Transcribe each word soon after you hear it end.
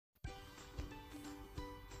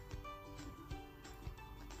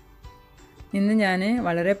ഇന്ന് ഞാൻ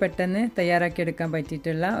വളരെ പെട്ടെന്ന് തയ്യാറാക്കിയെടുക്കാൻ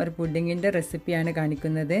പറ്റിയിട്ടുള്ള ഒരു പുഡിങ്ങിൻ്റെ റെസിപ്പിയാണ്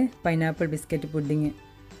കാണിക്കുന്നത്, പൈനാപ്പിൾ ബിസ്ക്കറ്റ് പുഡിങ്.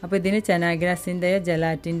 അപ്പോൾ ഇതിന് ചനാഗ്രാസിൻ്റെയോ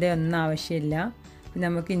ജലാറ്റിൻ്റെയോ ഒന്നും ആവശ്യമില്ല.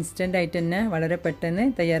 നമുക്ക് ഇൻസ്റ്റൻ്റ് ആയിട്ട് തന്നെ വളരെ പെട്ടെന്ന്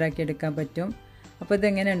തയ്യാറാക്കിയെടുക്കാൻ പറ്റും. അപ്പോൾ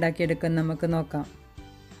ഇതെങ്ങനെ ഉണ്ടാക്കിയെടുക്കാൻ നമുക്ക് നോക്കാം.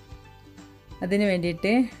 അതിന്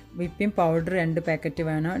വേണ്ടിയിട്ട് വിപ്പിംഗ് പൗഡർ 2 പാക്കറ്റ്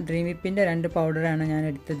വേണം. ഡ്രീം വിപ്പിൻ്റെ 2 പൗഡറാണ് ഞാൻ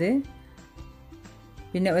എടുത്തത്.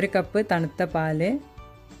 പിന്നെ 1 കപ്പ് തണുത്ത പാല്,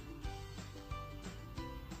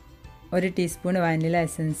 1 ടീസ്പൂൺ വാനില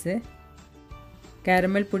എസൻസ്,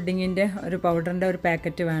 കാരമൽ പുഡിങ്ങിൻ്റെ ഒരു പൗഡറിൻ്റെ ഒരു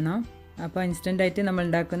പാക്കറ്റ് വേണം. അപ്പോൾ ഇൻസ്റ്റൻ്റായിട്ട് നമ്മൾ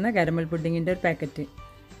ഉണ്ടാക്കുന്ന കാരമൽ പുഡിങ്ങിൻ്റെ ഒരു പാക്കറ്റ്,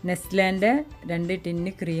 നെസ്ലേൻ്റെ 2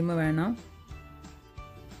 ടിന്ന് ക്രീം വേണം,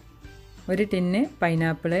 1 ടിന്ന്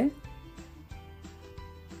പൈനാപ്പിള്,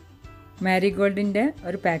 മാരിഗോൾഡിൻ്റെ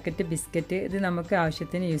ഒരു പാക്കറ്റ് ബിസ്ക്കറ്റ്. ഇത് നമുക്ക്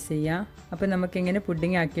ആവശ്യത്തിന് യൂസ് ചെയ്യാം. അപ്പോൾ നമുക്കിങ്ങനെ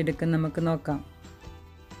പുഡിങ് ആക്കിയെടുക്കാൻ നമുക്ക് നോക്കാം.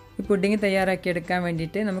 ഈ പുഡിങ് തയ്യാറാക്കിയെടുക്കാൻ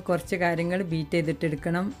വേണ്ടിയിട്ട് നമുക്ക് കുറച്ച് കാര്യങ്ങൾ ബീറ്റ്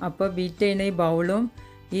ചെയ്തിട്ടെടുക്കണം. അപ്പോൾ ബീറ്റ് ചെയ്യുന്ന ഈ ബൗളും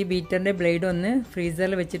ഈ ബീറ്ററിൻ്റെ ബ്ലേഡും ഒന്ന്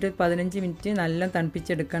ഫ്രീസറിൽ വെച്ചിട്ട് 15 മിനിറ്റ് നല്ല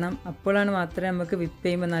തണുപ്പിച്ചെടുക്കണം. അപ്പോഴാണ് മാത്രമേ നമുക്ക് വിപ്പ്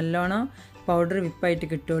ചെയ്യുമ്പോൾ നല്ലോണം പൗഡർ വിപ്പായിട്ട്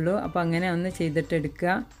കിട്ടുള്ളൂ. അപ്പോൾ അങ്ങനെ ഒന്ന്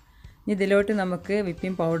ചെയ്തിട്ടെടുക്കുക. ഇനി ഇതിലോട്ട് നമുക്ക്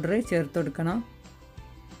വിപ്പിംഗ് പൗഡർ ചേർത്ത് കൊടുക്കണം.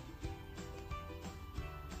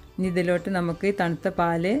 ഇനി ഇതിലോട്ട് നമുക്ക് തണുത്ത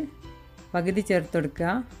പാല് പകുതി ചേർത്ത് കൊടുക്കുക.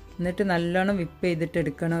 എന്നിട്ട് നല്ലോണം വിപ്പ്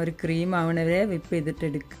ചെയ്തിട്ടെടുക്കണം. ഒരു ക്രീം ആവണവരെ വിപ്പ്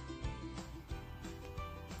ചെയ്തിട്ടെടുക്കുക.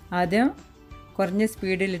 ആദ്യം കുറഞ്ഞ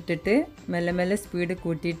സ്പീഡിലിട്ടിട്ട് മെല്ലെ മെല്ലെ സ്പീഡ്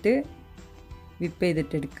കൂട്ടിയിട്ട് വിപ്പ്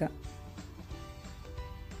ചെയ്തിട്ടെടുക്കുക.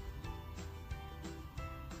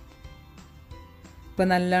 ഇപ്പോൾ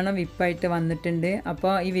നല്ലോണം വിപ്പായിട്ട് വന്നിട്ടുണ്ട്.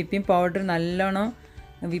 അപ്പോൾ ഈ വിപ്പിംഗ് പൗഡർ നല്ലോണം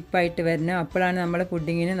വിപ്പായിട്ട് വരണം. അപ്പോഴാണ് നമ്മുടെ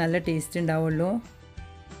പുഡിങ്ങിന് നല്ല ടേസ്റ്റ് ഉണ്ടാവുള്ളൂ.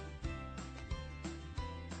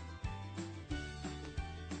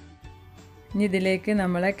 ഇനി ഇതിലേക്ക്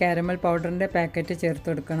നമ്മൾ കാരമൽ പൗഡറിൻ്റെ പാക്കറ്റ് ചേർത്ത്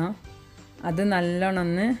കൊടുക്കണം. അത് നല്ലോണം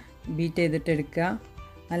ഒന്ന് ബീറ്റ് ചെയ്തിട്ടെടുക്കുക.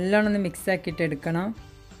 നല്ലോണം ഒന്ന് മിക്സ് ആക്കിയിട്ട് എടുക്കണം.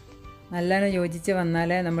 നല്ലോണം യോജിച്ച്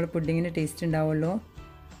വന്നാലേ നമ്മൾ പുഡിങ്ങിന് ടേസ്റ്റ് ഉണ്ടാവുള്ളൂ.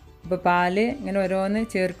 അപ്പോൾ പാല് ഇങ്ങനെ ഓരോന്ന്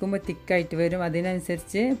ചേർക്കുമ്പോൾ തിക്കായിട്ട് വരും.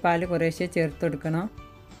 അതിനനുസരിച്ച് പാല് കുറേശ്ശെ ചേർത്ത് കൊടുക്കണം.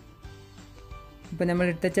 അപ്പോൾ നമ്മൾ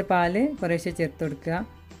എടുത്തുവെച്ച പാല് കുറേശ്ശെ ചേർത്ത് കൊടുക്കുക.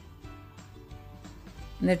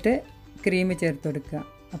 എന്നിട്ട് ക്രീം ചേർത്ത് കൊടുക്കുക.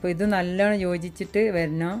 അപ്പോൾ ഇത് നല്ലോണം യോജിച്ചിട്ട്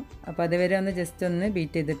വരണം. അപ്പോൾ അതുവരെ ഒന്ന് ജസ്റ്റ് ഒന്ന്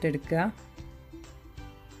ബീറ്റ് ചെയ്തിട്ടെടുക്കുക.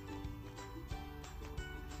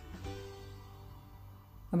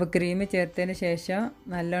 അപ്പോൾ ക്രീം ചേർത്തതിന് ശേഷം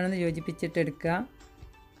നല്ലോണം ഒന്ന് യോജിപ്പിച്ചിട്ടെടുക്കുക.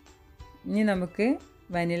 ഇനി നമുക്ക്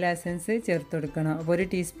വാനില എസൻസ് ചേർത്ത് കൊടുക്കണം. അപ്പോൾ 1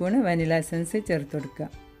 ടീസ്പൂൺ വാനില എസൻസ് ചേർത്ത് കൊടുക്കുക.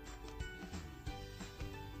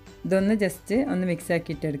 ഇതൊന്ന് ജസ്റ്റ് ഒന്ന് മിക്സ്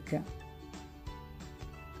ആക്കിയിട്ടെടുക്കുക.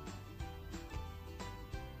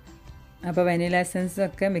 അപ്പോൾ വാനില എസൻസും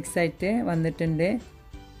ഒക്കെ മിക്സായിട്ട് വന്നിട്ടുണ്ട്.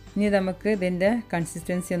 ഇനി നമുക്ക് ഇതിൻ്റെ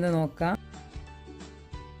കൺസിസ്റ്റൻസി ഒന്ന് നോക്കാം.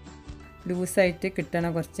 ലൂസായിട്ട് കിട്ടണം,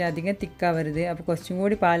 കുറച്ച് അധികം തിക്കാവരുത്. അപ്പോൾ കുറച്ചും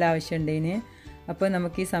കൂടി പാൽ ആവശ്യമുണ്ട് ഇതിന്. അപ്പോൾ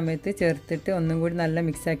നമുക്ക് ഈ സമയത്ത് ചേർത്തിട്ട് ഒന്നും കൂടി നല്ല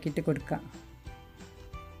മിക്സ് ആക്കിയിട്ട് കൊടുക്കാം.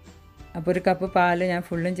 അപ്പോൾ 1 കപ്പ് പാൽ ഞാൻ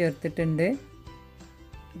ഫുള്ളും ചേർത്തിട്ടുണ്ട്.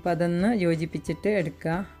 അപ്പോൾ അതൊന്ന് യോജിപ്പിച്ചിട്ട്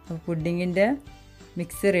എടുക്കുക. അപ്പോൾ പുഡിങ്ങിൻ്റെ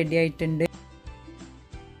മിക്സ് റെഡി ആയിട്ടുണ്ട്.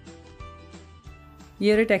 ഈ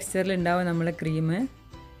ഒരു ടെക്സ്ചറിൽ ഉണ്ടാവും നമ്മളെ ക്രീം.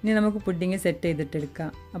 ഇനി നമുക്ക് പുഡിങ് സെറ്റ്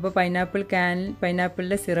ചെയ്തിട്ടെടുക്കാം. അപ്പോൾ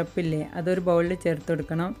പൈനാപ്പിളിൻ്റെ സിറപ്പില്ലേ, അതൊരു ബൗളിൽ ചേർത്ത്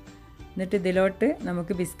കൊടുക്കണം. എന്നിട്ട് ഇതിലോട്ട്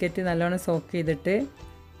നമുക്ക് ബിസ്ക്കറ്റ് നല്ലോണം സോക്ക് ചെയ്തിട്ട്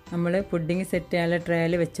നമ്മൾ പുഡിങ് സെറ്റ് ചെയ്യാനുള്ള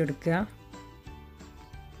ട്രേയിൽ വെച്ച് കൊടുക്കുക.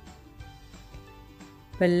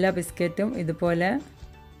 അപ്പോൾ എല്ലാ ബിസ്ക്കറ്റും ഇതുപോലെ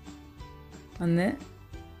ഒന്ന്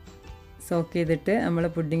സോക്ക് ചെയ്തിട്ട് നമ്മൾ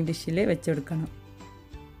പുഡിങ് ഡിഷിൽ വെച്ച് കൊടുക്കണം.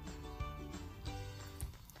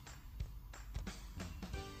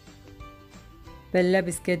 അപ്പോൾ എല്ലാ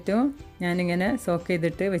ബിസ്ക്കറ്റും ഞാനിങ്ങനെ സോക്ക്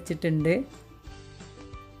ചെയ്തിട്ട് വെച്ചിട്ടുണ്ട്.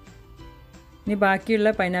 ഇനി ബാക്കിയുള്ള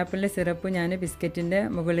പൈനാപ്പിളിൻ്റെ സിറപ്പ് ഞാൻ ബിസ്ക്കറ്റിൻ്റെ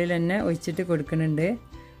മുകളിൽ തന്നെ ഒഴിച്ചിട്ട് കൊടുക്കുന്നുണ്ട്.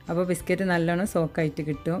 അപ്പോൾ ബിസ്ക്കറ്റ് നല്ലോണം സോക്കായിട്ട്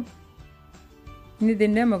കിട്ടും. ഇനി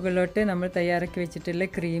ഇതിൻ്റെ മുകളിലോട്ട് നമ്മൾ തയ്യാറാക്കി വെച്ചിട്ടുള്ള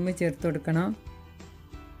ക്രീം ചേർത്ത് കൊടുക്കണം.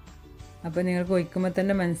 അപ്പോൾ നിങ്ങൾക്ക് ഒഴിക്കുമ്പോൾ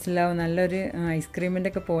തന്നെ മനസ്സിലാവും, നല്ലൊരു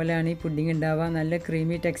ഐസ്ക്രീമിൻ്റെ ഒക്കെ പോലെയാണ് ഈ പുഡിങ് ഉണ്ടാവുക. നല്ല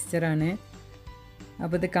ക്രീമി ടെക്സ്ചറാണ്.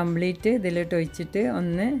 അപ്പോൾ ഇത് കംപ്ലീറ്റ് ഇതിലോട്ട് ഒഴിച്ചിട്ട്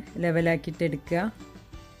ഒന്ന് ലെവലാക്കിയിട്ട് എടുക്കുക.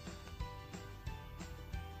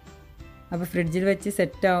 അപ്പോൾ ഫ്രിഡ്ജിൽ വെച്ച്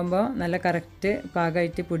സെറ്റ് ആകുമ്പോൾ നല്ല കറക്റ്റ്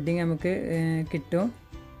പാകമായിട്ട് പുഡിങ് നമുക്ക് കിട്ടും.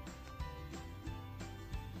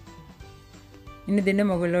 ഇനി ഇതിൻ്റെ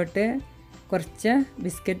മുകളിലോട്ട് കുറച്ച്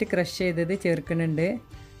ബിസ്ക്കറ്റ് ക്രഷ് ചെയ്തത് ചേർക്കുന്നുണ്ട്.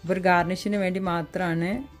 അപ്പോൾ ഒരു ഗാർണിഷിന് വേണ്ടി മാത്രമാണ്,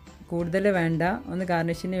 കൂടുതൽ വേണ്ട, ഒന്ന്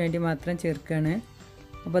ഗാർണിഷിന് വേണ്ടി മാത്രം ചേർക്കുകയാണ്.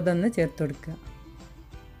 അപ്പോൾ അതൊന്ന് ചേർത്ത് കൊടുക്കുക.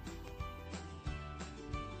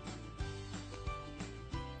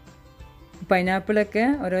 പൈനാപ്പിളൊക്കെ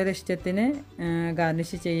ഓരോരോ ഇഷ്ടത്തിന്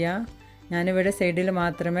ഗാർണിഷ് ചെയ്യാം. ഞാനിവിടെ സൈഡിൽ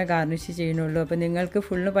മാത്രമേ ഗാർണിഷ് ചെയ്യുന്നുള്ളൂ. അപ്പോൾ നിങ്ങൾക്ക്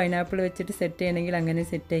ഫുള്ള് പൈനാപ്പിൾ വെച്ചിട്ട് സെറ്റ് ചെയ്യണമെങ്കിൽ അങ്ങനെ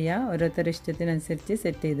സെറ്റ് ചെയ്യാം. ഓരോരുത്തരുടെ ഇഷ്ടത്തിനനുസരിച്ച്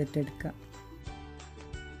സെറ്റ് ചെയ്തിട്ടെടുക്കാം.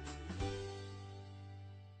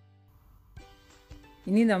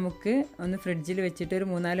 ഇനി നമുക്ക് ഒന്ന് ഫ്രിഡ്ജിൽ വെച്ചിട്ട് ഒരു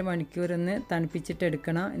 3-4 മണിക്കൂർ ഒന്ന് തണുപ്പിച്ചിട്ട്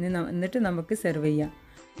എടുക്കണം. എന്നിട്ട് നമുക്ക് സെർവ് ചെയ്യാം.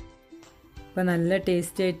 അപ്പോൾ നല്ല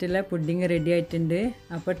ടേസ്റ്റി ആയിട്ടുള്ള പുഡിംഗ് റെഡി ആയിട്ടുണ്ട്.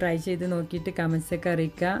 അപ്പോൾ ട്രൈ ചെയ്ത് നോക്കിയിട്ട് കമൻസൊക്കെ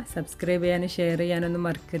അറിയിക്കുക. സബ്സ്ക്രൈബ് ചെയ്യാനും ഷെയർ ചെയ്യാനൊന്നും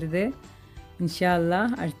മറക്കരുത്. ഇൻഷാ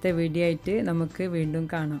അല്ലാഹ് അടുത്ത വീഡിയോ ആയിട്ട് നമുക്ക് വീണ്ടും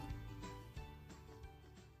കാണാം.